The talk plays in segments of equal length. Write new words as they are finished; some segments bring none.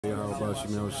Yahweh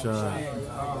Shemel Shai.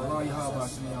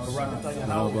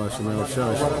 Yahweh Shemel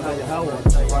Shai.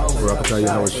 Barakatah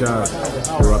Yahweh Shai.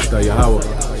 Barakatah Yahweh.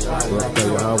 Barakatah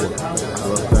Yahweh.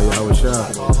 Barakatah Yahweh Shai.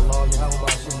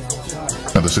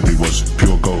 And the city was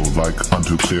pure gold like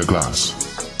unto clear glass.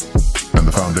 And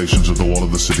the foundations of the wall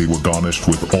of the city were garnished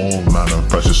with all manner of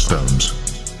precious stones.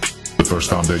 The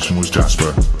first foundation was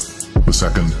jasper, the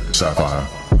second sapphire,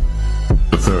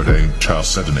 the third a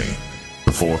chalcedony,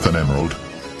 the fourth an emerald,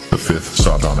 the fifth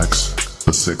sardonyx,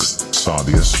 the sixth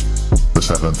sardius, the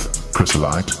seventh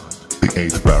chrysolite, the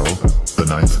eighth beryl, the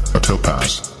ninth a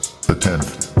topaz, the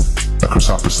 10th a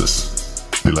chrysoprasus,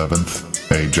 the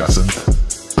 11th a jacinth,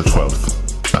 the 12th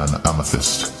an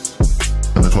amethyst.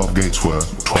 And the 12 gates were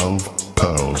 12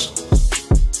 pearls.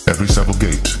 Every several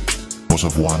gate was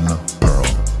of one pearl,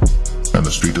 and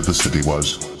the street of the city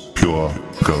was pure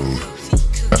gold,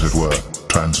 as it were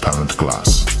transparent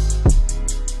glass.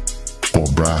 For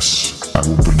brass I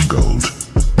will bring gold,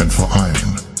 and for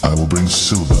iron I will bring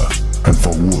silver, and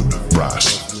for wood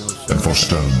brass, and for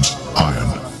stones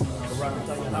iron.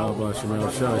 Yahweh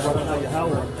Shemel Shai.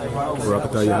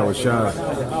 Barakatah Yahweh Shai.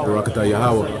 Barakatah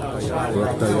Yahweh.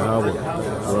 Barakatah Yahweh.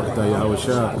 Barakatah Yahweh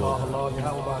Shai.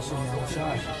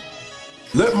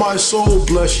 Let my soul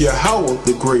bless Yahweh,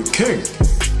 the great King.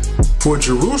 For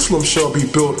Jerusalem shall be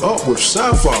built up with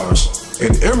sapphires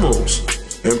and emeralds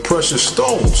and precious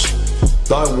stones,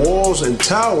 thy walls and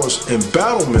towers and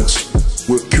battlements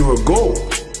with pure gold.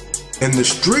 And the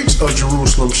streets of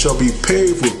Jerusalem shall be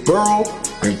paved with beryl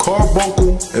and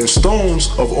carbuncle and stones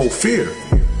of Ophir.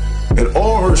 And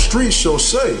all her streets shall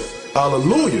say,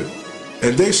 Hallelujah,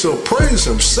 and they shall praise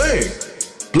him, saying,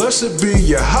 Blessed be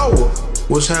Yahweh,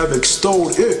 which have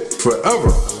extolled it forever.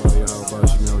 Yahweh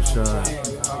Shemel Shai.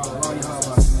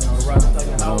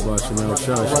 Yahweh Shemel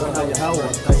Shai.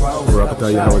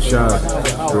 Barakatah Yahweh Shai.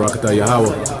 Barakatah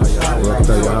Yahweh.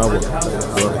 Barakatah Yahweh.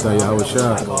 Barakatah Yahweh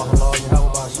Shai.